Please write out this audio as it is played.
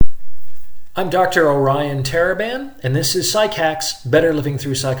I'm Dr. Orion Taraban, and this is PsycHacks, Better Living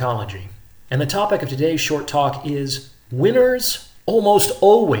Through Psychology. And the topic of today's short talk is winners almost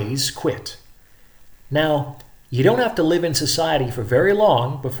always quit. Now, you don't have to live in society for very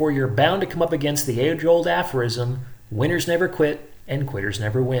long before you're bound to come up against the age-old aphorism, winners never quit and quitters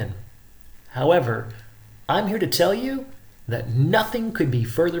never win. However, I'm here to tell you that nothing could be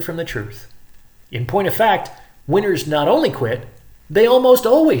further from the truth. In point of fact, winners not only quit, they almost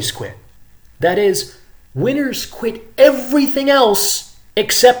always quit. That is, winners quit everything else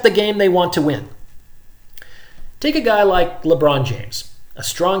except the game they want to win. Take a guy like LeBron James, a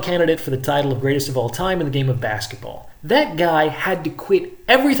strong candidate for the title of greatest of all time in the game of basketball. That guy had to quit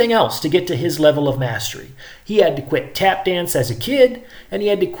everything else to get to his level of mastery. He had to quit tap dance as a kid, and he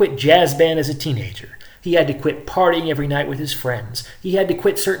had to quit jazz band as a teenager. He had to quit partying every night with his friends. He had to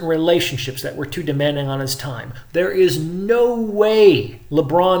quit certain relationships that were too demanding on his time. There is no way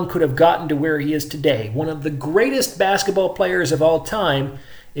LeBron could have gotten to where he is today, one of the greatest basketball players of all time,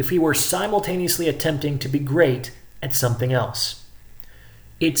 if he were simultaneously attempting to be great at something else.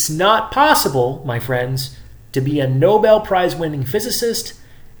 It's not possible, my friends, to be a Nobel Prize-winning physicist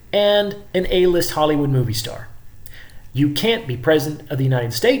and an A-list Hollywood movie star. You can't be President of the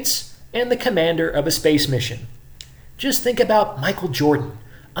United States and the commander of a space mission. Just think about Michael Jordan,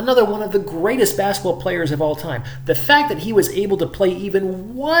 another one of the greatest basketball players of all time. The fact that he was able to play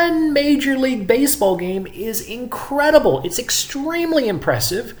even one Major League Baseball game is incredible. It's extremely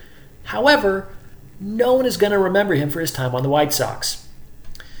impressive. However, no one is going to remember him for his time on the White Sox.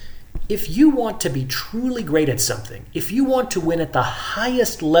 If you want to be truly great at something, if you want to win at the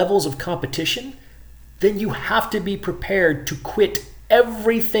highest levels of competition, then you have to be prepared to quit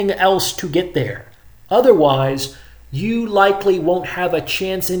everything else to get there. Otherwise, you likely won't have a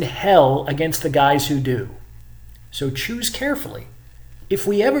chance in hell against the guys who do. So choose carefully. If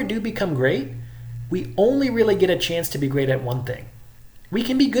we ever do become great, we only really get a chance to be great at one thing. We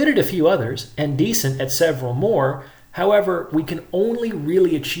can be good at a few others and decent at several more. However, we can only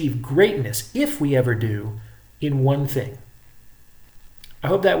really achieve greatness, if we ever do, in one thing. I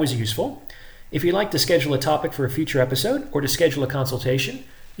hope that was useful. If you'd like to schedule a topic for a future episode or to schedule a consultation,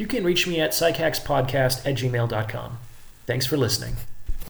 you can reach me at psychackspodcast@gmail.com. Thanks for listening.